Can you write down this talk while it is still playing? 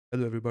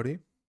Hello everybody.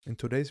 In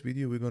today's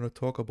video we're going to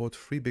talk about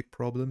three big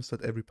problems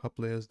that every pub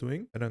player is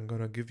doing, and I'm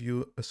going to give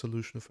you a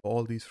solution for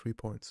all these 3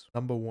 points.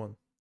 Number one,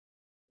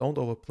 don't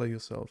overplay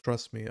yourself.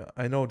 Trust me,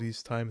 I know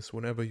these times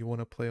whenever you want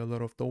to play a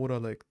lot of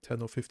Dota, like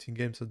 10 or 15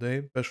 games a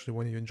day, especially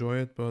when you enjoy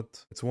it,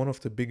 but it's one of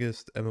the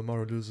biggest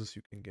MMR losers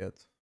you can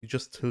get. You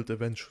just tilt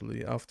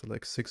eventually after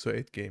like 6 or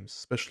 8 games,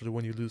 especially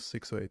when you lose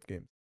 6 or 8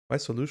 games. My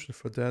solution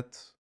for that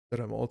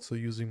I'm also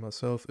using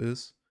myself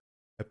is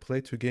I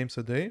play 2 games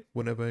a day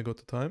whenever I got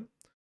the time.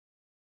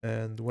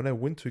 And when I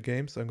win 2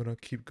 games, I'm gonna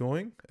keep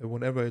going. And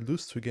whenever I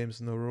lose 2 games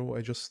in a row,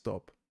 I just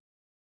stop.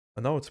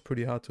 And now it's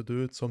pretty hard to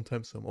do it.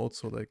 Sometimes I'm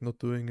also like not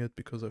doing it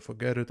because I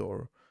forget it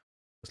or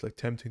it's like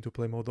tempting to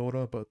play more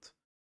Dota. But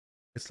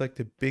it's like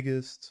the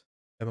biggest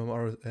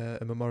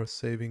MMR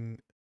saving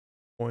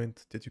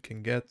point that you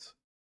can get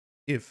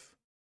if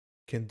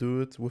you can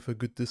do it with a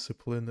good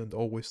discipline and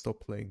always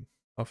stop playing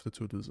after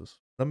 2 losers.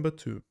 Number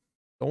two,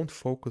 don't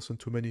focus on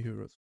too many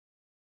heroes.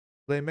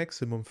 Play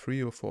maximum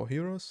 3 or 4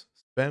 heroes,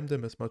 spam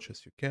them as much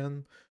as you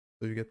can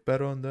so you get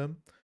better on them.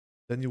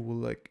 Then you will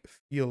like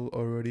feel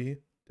already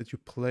that you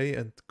play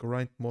and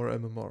grind more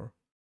MMR.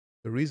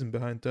 The reason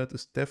behind that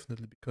is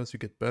definitely because you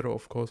get better,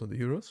 of course, on the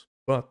heroes.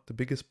 But the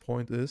biggest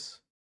point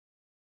is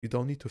you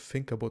don't need to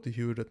think about the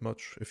hero that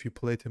much if you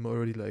played him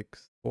already like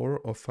 4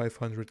 or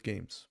 500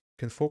 games.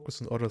 You can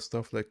focus on other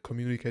stuff like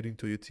communicating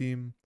to your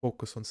team,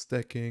 focus on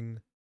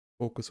stacking,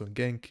 focus on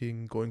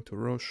ganking, going to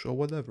rush, or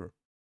whatever.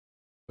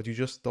 But you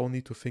just don't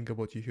need to think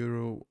about your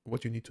hero,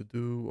 what you need to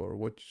do, or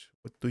what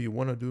do you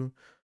want to do.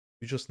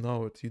 You just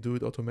know it. You do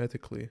it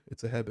automatically.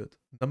 It's a habit.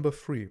 Number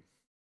three,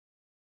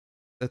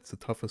 that's the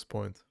toughest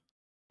point.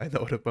 I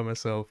know that by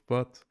myself,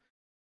 but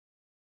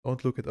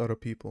don't look at other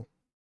people.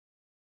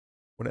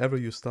 Whenever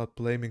you start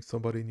blaming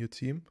somebody in your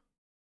team,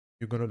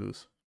 you're gonna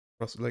lose.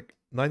 Like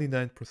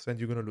 99%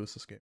 you're gonna lose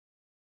this game.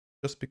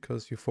 Just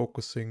because you're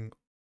focusing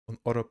on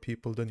other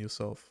people than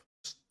yourself.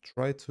 Just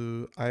try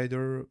to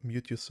either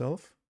mute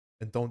yourself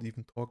and don't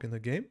even talk in the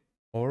game,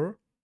 or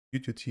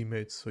mute your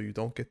teammates so you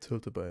don't get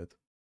tilted by it.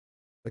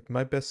 Like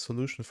my best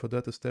solution for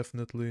that is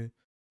definitely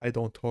I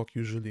don't talk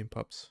usually in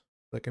pubs.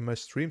 Like in my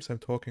streams I'm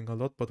talking a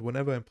lot, but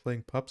whenever I'm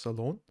playing pubs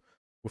alone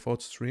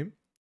without stream,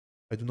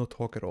 I do not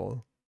talk at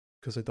all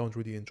because I don't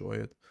really enjoy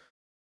it.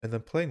 And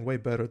I'm playing way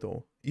better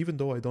though. Even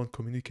though I don't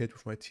communicate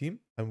with my team,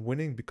 I'm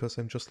winning because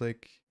I'm just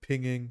like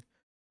pinging,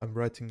 I'm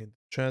writing in the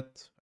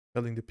chat,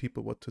 telling the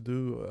people what to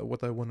do,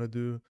 what I want to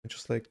do, and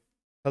just like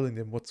telling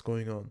them what's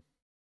going on.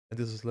 And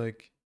this is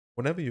like,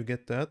 whenever you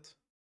get that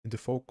into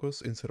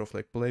focus, instead of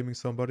like blaming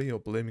somebody or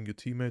blaming your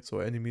teammates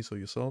or enemies or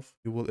yourself,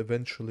 you will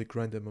eventually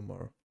grind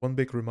MMR. One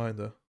big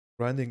reminder,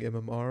 grinding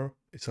MMR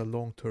is a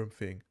long-term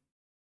thing.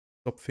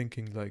 Stop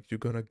thinking like you're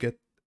gonna get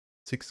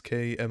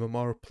 6k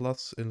MMR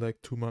plus in like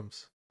 2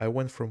 months. I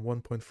went from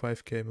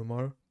 1.5k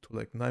MMR to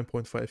like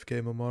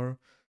 9.5k MMR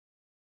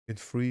in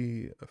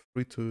three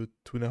to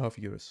 2.5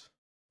 years.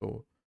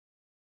 So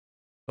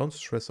don't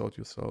stress out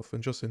yourself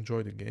and just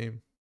enjoy the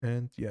game.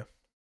 And yeah,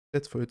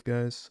 that's for it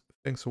guys.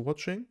 Thanks for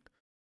watching.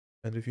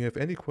 And if you have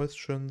any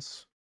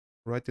questions,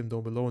 write them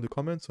down below in the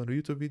comments on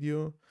the YouTube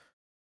video.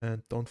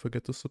 And don't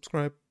forget to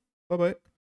subscribe. Bye bye.